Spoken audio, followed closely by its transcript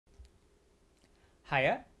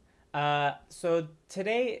Hiya. So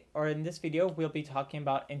today, or in this video, we'll be talking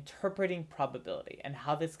about interpreting probability and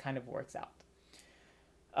how this kind of works out.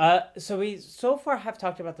 So we so far have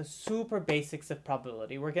talked about the super basics of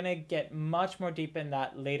probability. We're gonna get much more deep in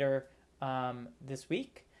that later this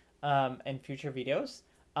week in future videos.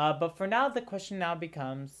 But for now, the question now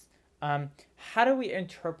becomes, how do we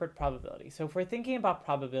interpret probability? So if we're thinking about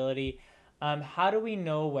probability, how do we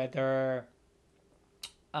know whether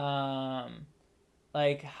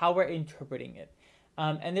like how we're interpreting it?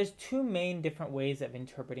 And there's two main different ways of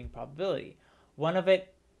interpreting probability. One of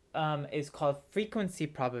it is called frequency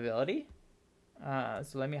probability.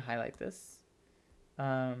 So let me highlight this.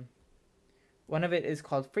 One of it is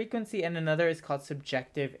called frequency, and another is called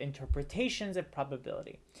subjective interpretations of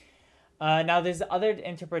probability. Now, there's other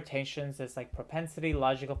interpretations. There's like propensity,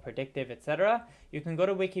 logical, predictive, etc. You can go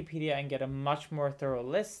to Wikipedia and get a much more thorough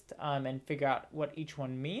list and figure out what each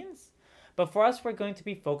one means. But for us, we're going to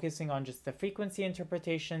be focusing on just the frequency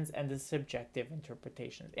interpretations and the subjective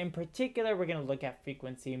interpretations. In particular, we're going to look at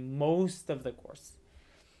frequency most of the course.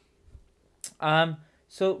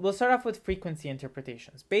 So we'll start off with frequency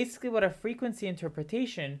interpretations. Basically, what a frequency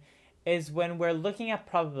interpretation is when we're looking at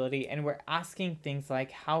probability and we're asking things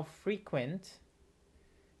like how frequently,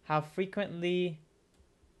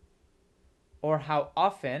 or how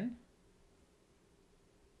often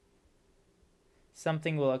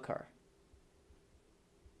something will occur.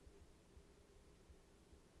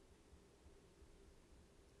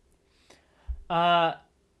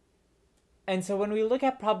 And so when we look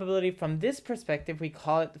at probability from this perspective, we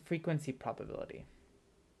call it the frequency probability.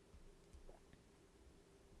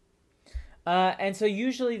 And so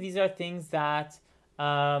usually these are things that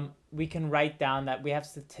we can write down that we have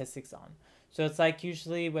statistics on. So it's like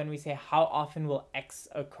usually when we say how often will X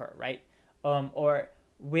occur, right? Or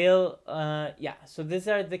will, yeah, so these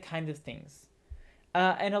are the kind of things.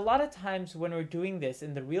 And a lot of times when we're doing this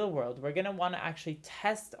in the real world, we're going to want to actually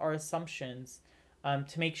test our assumptions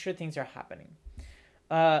to make sure things are happening.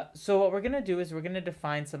 So what we're going to do is we're going to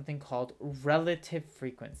define something called relative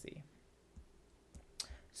frequency.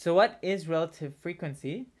 So what is relative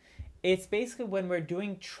frequency? It's basically when we're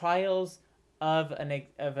doing trials of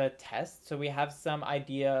a test. So we have some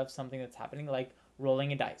idea of something that's happening, like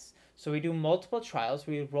rolling a dice. So we do multiple trials.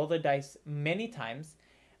 We roll the dice many times,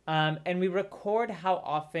 and we record how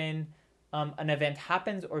often an event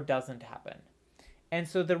happens or doesn't happen. And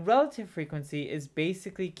so the relative frequency is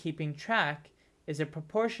basically keeping track, is a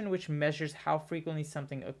proportion which measures how frequently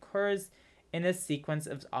something occurs in a sequence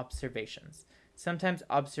of observations. Sometimes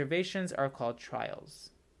observations are called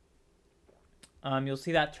trials. You'll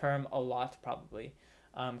see that term a lot probably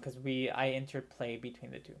because I interplay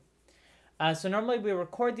between the two. So normally we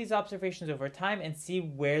record these observations over time and see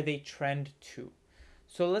where they trend to.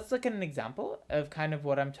 So let's look at an example of kind of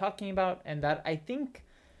what I'm talking about, and that I think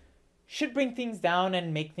should bring things down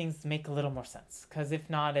and make things make a little more sense, because if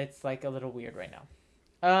not, it's like a little weird right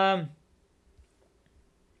now.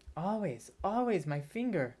 Always my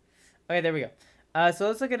finger. Okay, there we go. So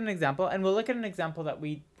let's look at an example, and we'll look at an example that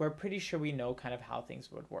we're pretty sure we know kind of how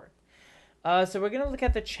things would work. So we're going to look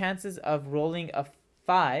at the chances of rolling a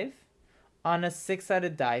 5 on a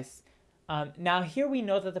 6-sided dice. Now here we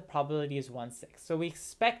know that the probability is 1/6. So we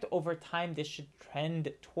expect over time this should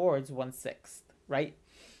trend towards 1/6, right?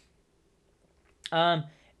 And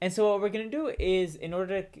so what we're going to do is, in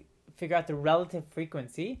order to figure out the relative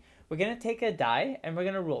frequency, we're going to take a die and we're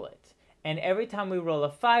going to roll it. And every time we roll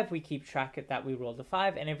a 5, we keep track of that we rolled a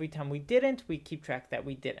 5. And every time we didn't, we keep track that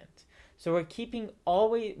we didn't. So we're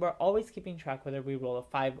always keeping track whether we roll a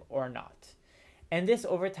 5 or not. And this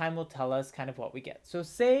over time will tell us kind of what we get. So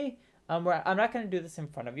say, I'm not going to do this in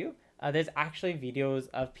front of you. There's actually videos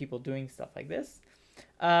of people doing stuff like this.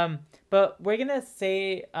 But we're going to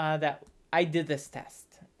say that I did this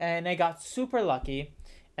test and I got super lucky.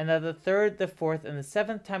 And that the 3rd, the 4th, and the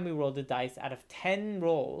 7th time we rolled the dice, out of 10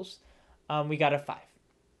 rolls, we got a 5.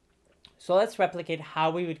 So let's replicate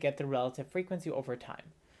how we would get the relative frequency over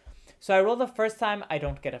time. So I roll the first time, I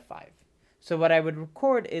don't get a 5. So what I would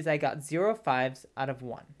record is I got 0 5s out of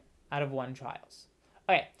 1 trials.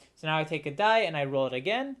 Okay, so now I take a die and I roll it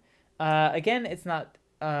again. Again, it's not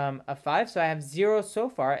a 5, so I have 0 so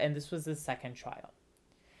far, and this was the 2nd trial.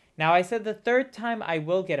 Now I said the 3rd time I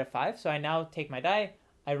will get a 5, so I now take my die,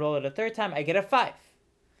 I roll it a 3rd time, I get a 5.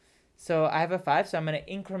 So I have a 5, so I'm going to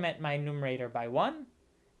increment my numerator by 1.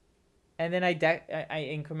 And then I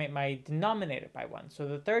increment my denominator by 1. So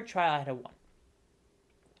the 3rd trial I had a 1.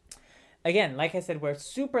 Again, like I said, we're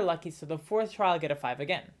super lucky, so the 4th trial I get a 5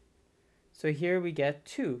 again. So here we get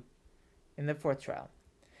 2 in the 4th trial.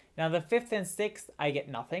 Now the 5th and 6th, I get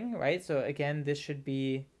nothing, right? So again, this should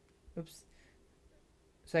be, oops.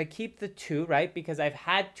 So I keep the 2, right? Because I've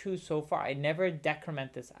had 2 so far. I never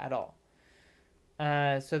decrement this at all.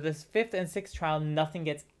 So this 5th and 6th trial, nothing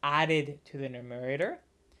gets added to the numerator.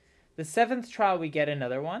 The 7th trial, we get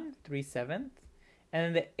another one, 3/7. And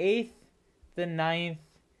then the 8th, the 9th,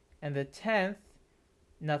 and the 10th,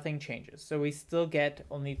 nothing changes. So we still get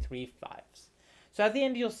only 3 5s. So at the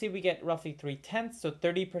end, you'll see we get roughly 3/10, so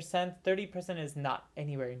 30%. 30% is not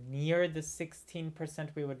anywhere near the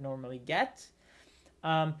 16% we would normally get.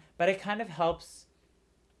 But it kind of helps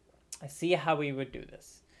see how we would do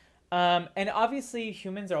this. And obviously,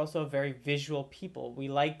 humans are also very visual people. We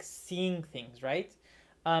like seeing things, right?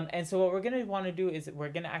 And so what we're going to want to do is we're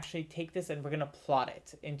going to actually take this and we're going to plot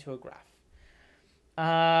it into a graph.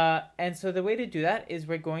 And so the way to do that is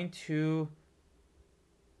we're going to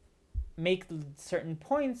make certain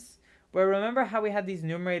points where, remember how we had these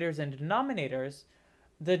numerators and denominators?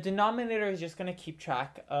 The denominator is just going to keep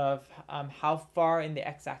track of how far in the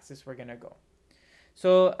x-axis we're going to go.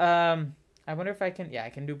 So I wonder if I can, yeah,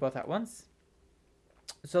 I can do both at once.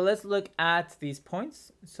 So let's look at these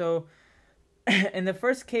points. So in the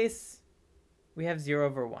first case, we have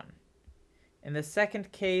 0/1. In the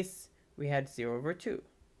second case, we had 0/2.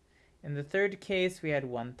 In the third case, we had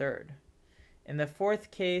 1/3. In the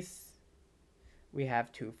fourth case, we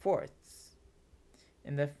have 2/4.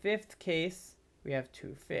 In the fifth case, we have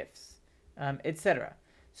 2/5, etc.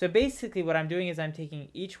 So basically what I'm doing is I'm taking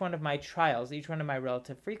each one of my trials, each one of my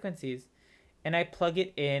relative frequencies, and I plug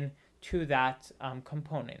it in to that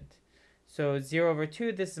component. So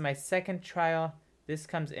 0/2, this is my second trial. This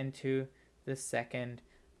comes into the second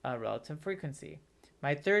relative frequency.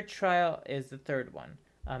 My third trial is the third one,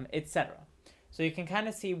 etc. So you can kind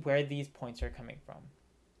of see where these points are coming from.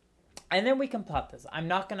 And then we can plot this. I'm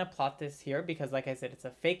not going to plot this here because, like I said, it's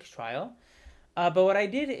a fake trial. But what I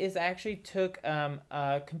did is I actually took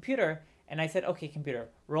a computer and I said, okay, computer,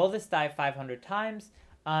 roll this die 500 times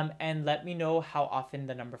and let me know how often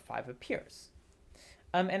the number 5 appears.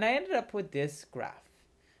 And I ended up with this graph,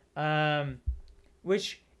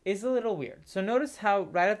 which is a little weird. So notice how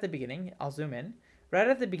right at the beginning, I'll zoom in, right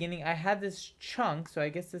at the beginning, I had this chunk. So I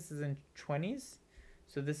guess this is in 20s.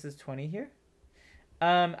 So this is 20 here.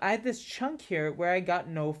 I had this chunk here where I got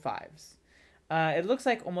no 5s. It looks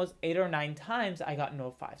like almost 8 or 9 times I got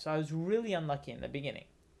no 5. So I was really unlucky in the beginning.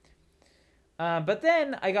 But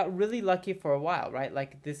then I got really lucky for a while, right?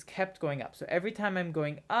 Like this kept going up. So every time I'm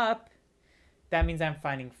going up, that means I'm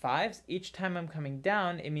finding 5s. Each time I'm coming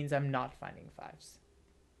down, it means I'm not finding 5s.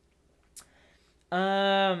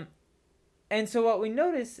 And so what we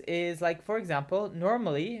notice is, like, for example,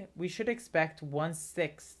 normally we should expect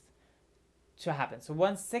 1/6 to happen. So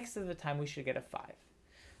 1/6 of the time we should get a 5.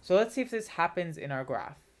 So let's see if this happens in our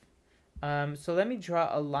graph. So let me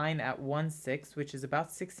draw a line at 1/6, which is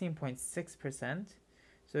about 16.6%.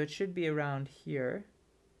 So it should be around here.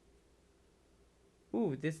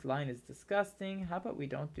 Ooh, this line is disgusting. How about we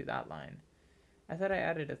don't do that line? I thought I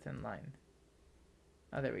added a thin line.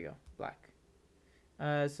 Oh, there we go, black.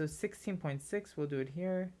 So 16.6, we'll do it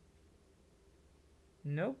here.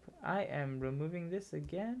 Nope, I am removing this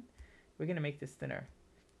again. We're gonna make this thinner.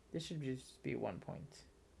 This should just be 1 point.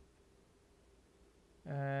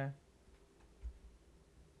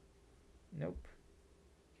 Nope.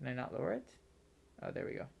 Can I not lower it? Oh, there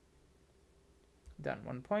we go. Done,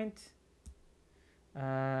 1 point.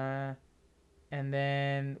 And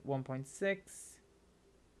then 1.6.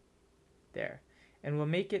 There. And we'll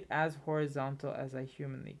make it as horizontal as I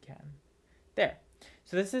humanly can. There.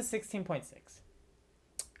 So this is 16.6.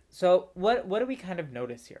 So what do we kind of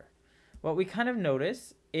notice here? What we kind of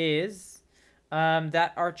notice is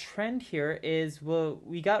that our trend here is, well,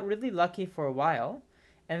 we got really lucky for a while,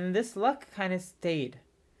 and this luck kind of stayed.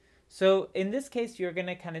 So in this case, you're going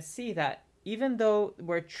to kind of see that even though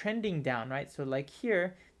we're trending down, right? So like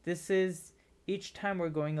here, this is each time we're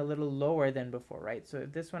going a little lower than before, right? So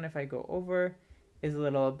this one, if I go over, is a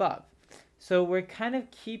little above. So we're kind of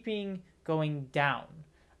keeping going down.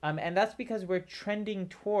 And that's because we're trending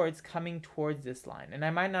towards, coming towards this line. And I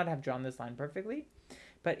might not have drawn this line perfectly,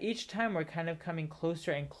 but each time we're kind of coming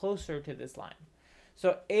closer and closer to this line.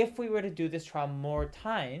 So if we were to do this trial more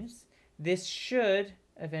times, this should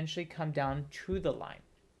eventually come down to the line.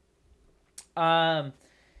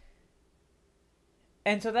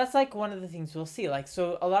 And so that's like one of the things we'll see. Like,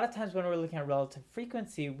 so a lot of times when we're looking at relative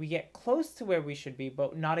frequency, we get close to where we should be,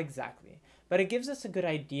 but not exactly. But it gives us a good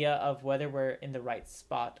idea of whether we're in the right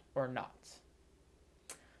spot or not.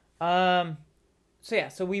 So yeah,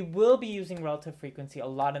 so we will be using relative frequency a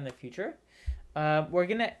lot in the future. We're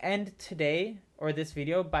going to end today, or this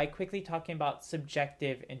video by quickly talking about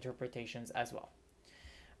subjective interpretations as well.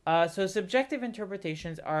 So subjective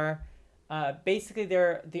interpretations are basically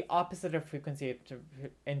they're the opposite of frequency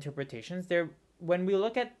interpretations. They're when we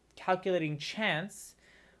look at calculating chance,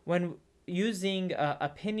 when using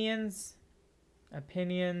opinions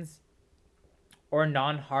or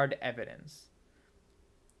non-hard evidence.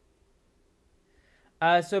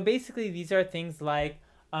 So basically these are things like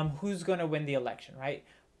who's going to win the election, right?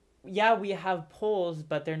 Yeah, we have polls,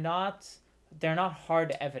 but they're not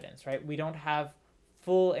hard evidence, right? We don't have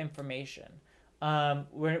full information.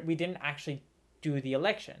 We didn't actually do the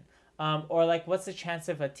election. Or like, what's the chance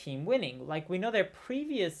of a team winning? Like, we know their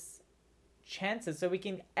previous chances, so we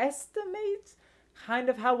can estimate kind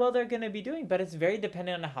of how well they're going to be doing, but it's very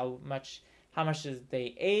dependent on how much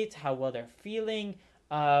they ate, how well they're feeling,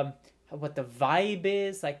 what the vibe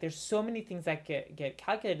is. Like, there's so many things that get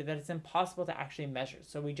calculated that it's impossible to actually measure.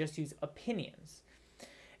 So we just use opinions.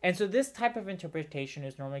 And so this type of interpretation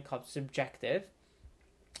is normally called subjective.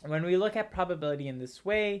 When we look at probability in this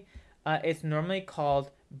way, it's normally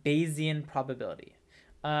called Bayesian probability.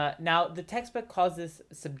 Now, the textbook calls this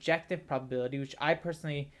subjective probability, which I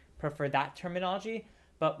personally prefer that terminology,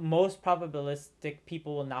 but most probabilistic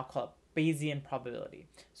people will now call it Bayesian probability.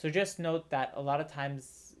 So just note that a lot of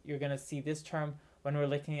times you're going to see this term when we're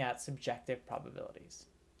looking at subjective probabilities.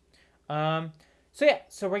 So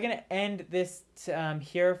we're going to end this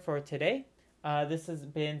here for today. This has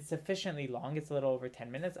been sufficiently long. It's a little over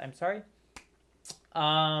 10 minutes. I'm sorry.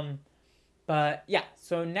 But yeah,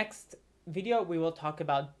 so next video we will talk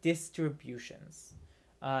about distributions.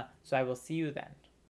 So I will see you then.